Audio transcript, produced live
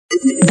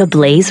The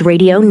Blaze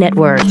Radio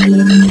Network.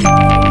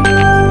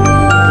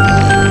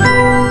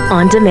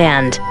 On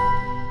demand.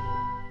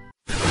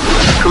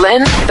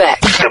 Glenn Beck.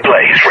 The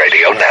Blaze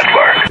Radio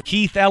Network.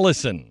 Keith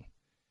Ellison.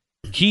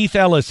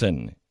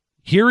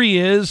 Here he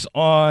is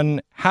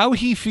on how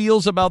he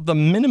feels about the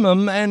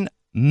minimum and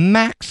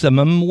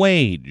maximum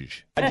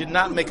wage. I did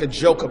not make a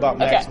joke about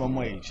maximum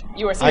wage.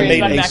 You were I serious made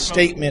about a maximum.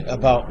 statement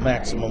about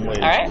maximum wage.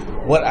 All right.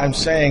 What I'm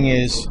saying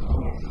is,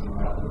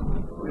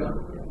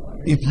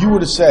 if you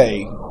were to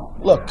say,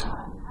 look,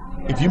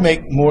 if you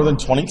make more than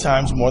 20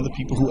 times more than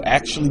people who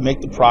actually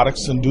make the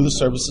products and do the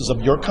services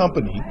of your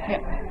company,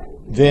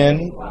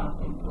 then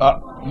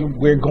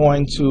we're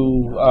going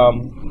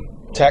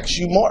to tax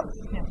you more.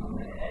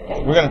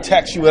 We're going to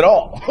tax you at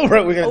all.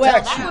 Right? We're going to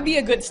tax you. That would be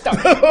a good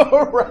start.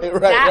 right.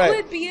 That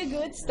would be a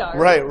good start.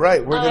 Right.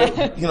 We're going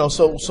to,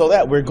 so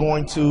that we're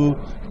going to,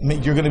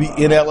 you're going to be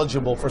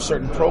ineligible for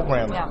certain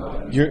programming.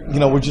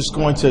 Yeah. We're just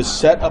going to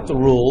set up the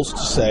rules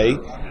to say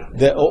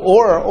that,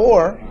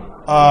 or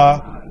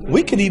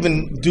we could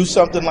even do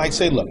something like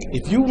say, look,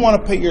 if you want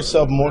to pay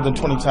yourself more than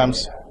 20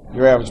 times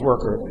your average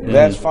worker,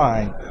 that's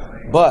fine.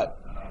 But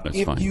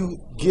you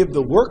give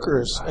the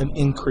workers an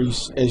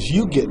increase as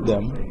you get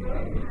them,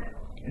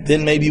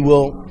 then maybe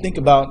we'll think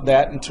about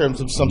that in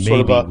terms of some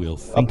sort of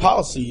a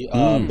policy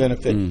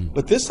benefit.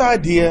 But this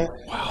idea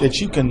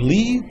that you can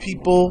leave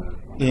people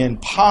in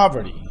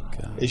poverty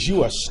as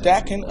you are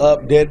stacking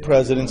up dead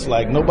presidents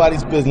like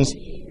nobody's business,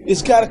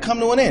 it's got to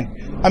come to an end.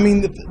 I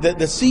mean, the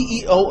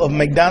CEO of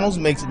McDonald's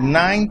makes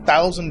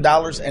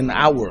 $9,000 an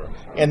hour,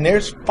 and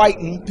they're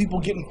fighting people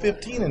getting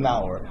 $15 an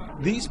hour.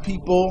 These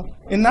people,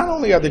 and not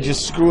only are they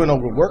just screwing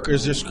over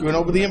workers, they're screwing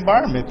over the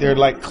environment. They're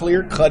like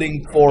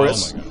clear-cutting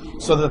forests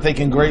so that they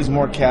can graze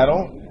more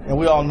cattle. And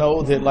we all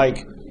know that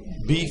like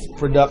beef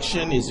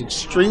production is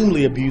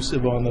extremely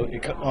abusive on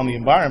the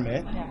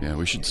environment. Yeah,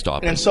 we should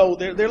stop and it. so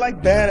they're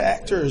like bad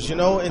actors,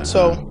 And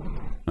so.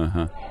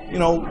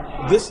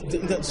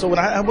 So when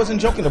I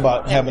wasn't joking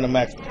about having a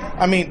max.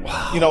 I mean,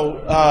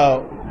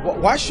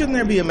 why shouldn't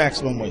there be a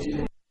maximum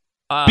wage?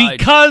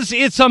 Because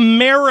it's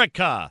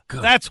America.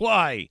 That's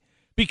why.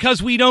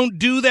 Because we don't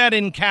do that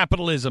in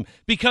capitalism.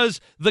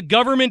 Because the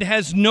government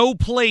has no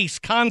place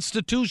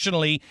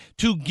constitutionally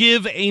to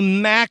give a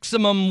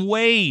maximum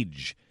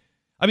wage.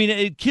 I mean,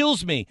 it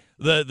kills me.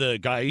 The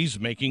guy, he's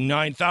making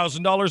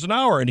 $9,000 an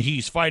hour, and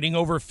he's fighting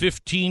over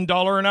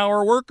 $15 an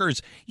hour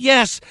workers.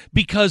 Yes,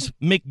 because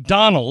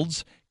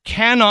McDonald's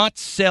cannot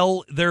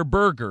sell their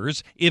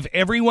burgers if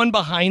everyone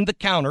behind the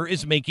counter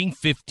is making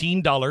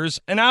 $15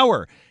 an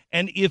hour.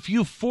 And if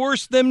you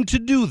force them to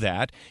do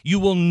that, you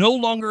will no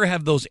longer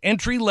have those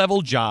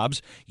entry-level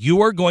jobs. You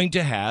are going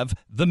to have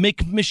the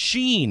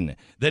McMachine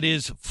that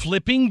is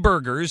flipping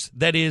burgers,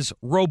 that is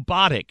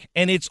robotic,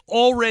 and it's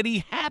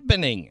already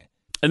happening.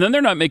 And then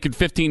they're not making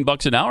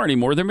 $15 an hour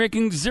anymore. They're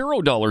making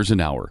 $0 an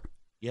hour.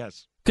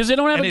 Yes. Because they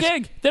don't have a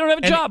gig. They don't have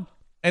a job.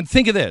 And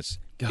think of this.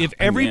 If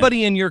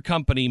everybody in your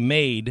company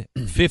made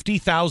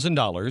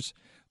 $50,000,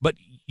 but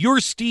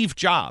you're Steve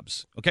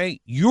Jobs, okay?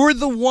 You're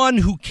the one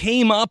who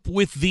came up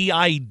with the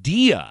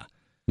idea.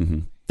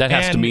 Mm-hmm. That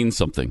has to mean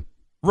something.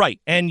 Right.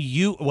 And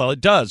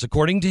it does,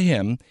 according to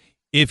him.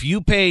 If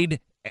you paid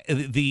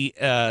the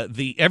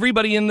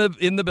everybody in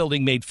the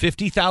building made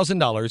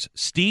 $50,000,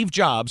 Steve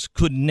Jobs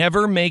could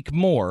never make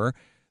more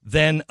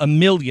than $1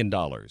 million.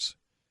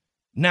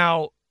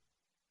 Now,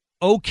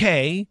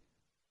 okay,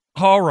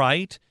 all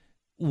right,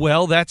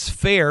 well, that's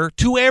fair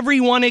to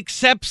everyone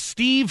except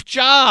Steve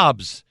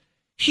Jobs.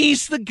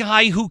 He's the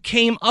guy who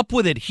came up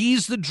with it.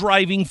 He's the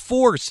driving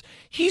force.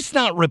 He's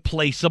not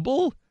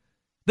replaceable.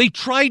 They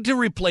tried to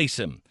replace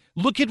him.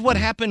 Look at what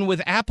happened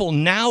with Apple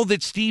now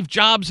that Steve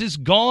Jobs is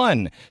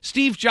gone.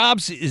 Steve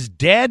Jobs is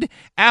dead.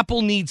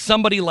 Apple needs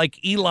somebody like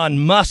Elon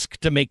Musk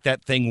to make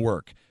that thing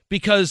work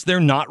because they're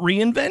not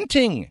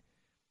reinventing.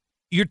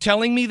 You're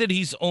telling me that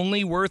he's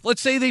only worth,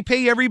 let's say they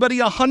pay everybody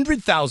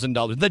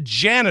 $100,000. The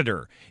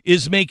janitor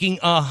is making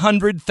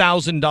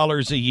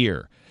 $100,000 a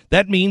year.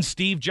 That means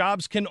Steve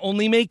Jobs can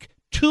only make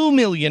 $2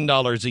 million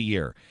a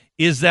year.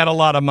 Is that a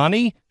lot of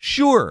money?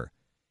 Sure.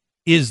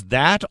 Is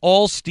that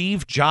all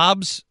Steve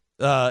Jobs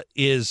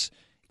is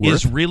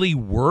really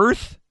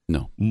worth?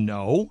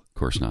 No. Of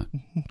course not.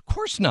 Of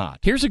course not.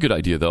 Here's a good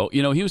idea, though.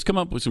 He was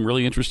coming up with some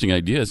really interesting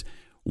ideas.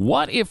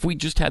 What if we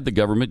just had the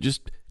government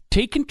just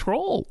take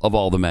control of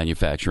all the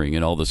manufacturing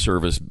and all the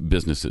service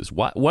businesses?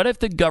 What if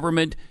the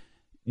government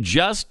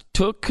just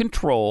took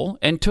control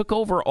and took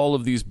over all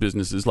of these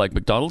businesses like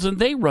McDonald's and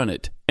they run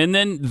it? And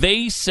then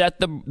they set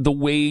the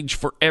wage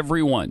for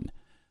everyone.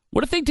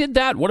 What if they did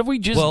that? What if we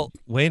just... Well,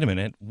 wait a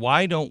minute.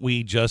 Why don't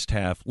we just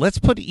let's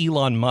put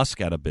Elon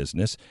Musk out of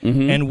business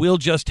and we'll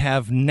just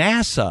have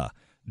NASA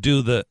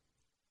do the...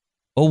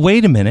 Oh,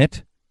 wait a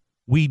minute.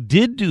 We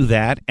did do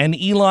that, and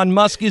Elon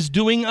Musk is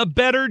doing a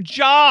better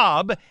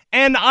job,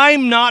 and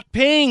I'm not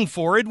paying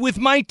for it with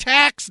my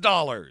tax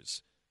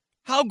dollars.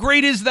 How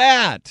great is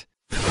that?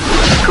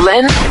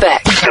 Glenn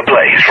Beck. The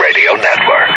Blaze Radio Network.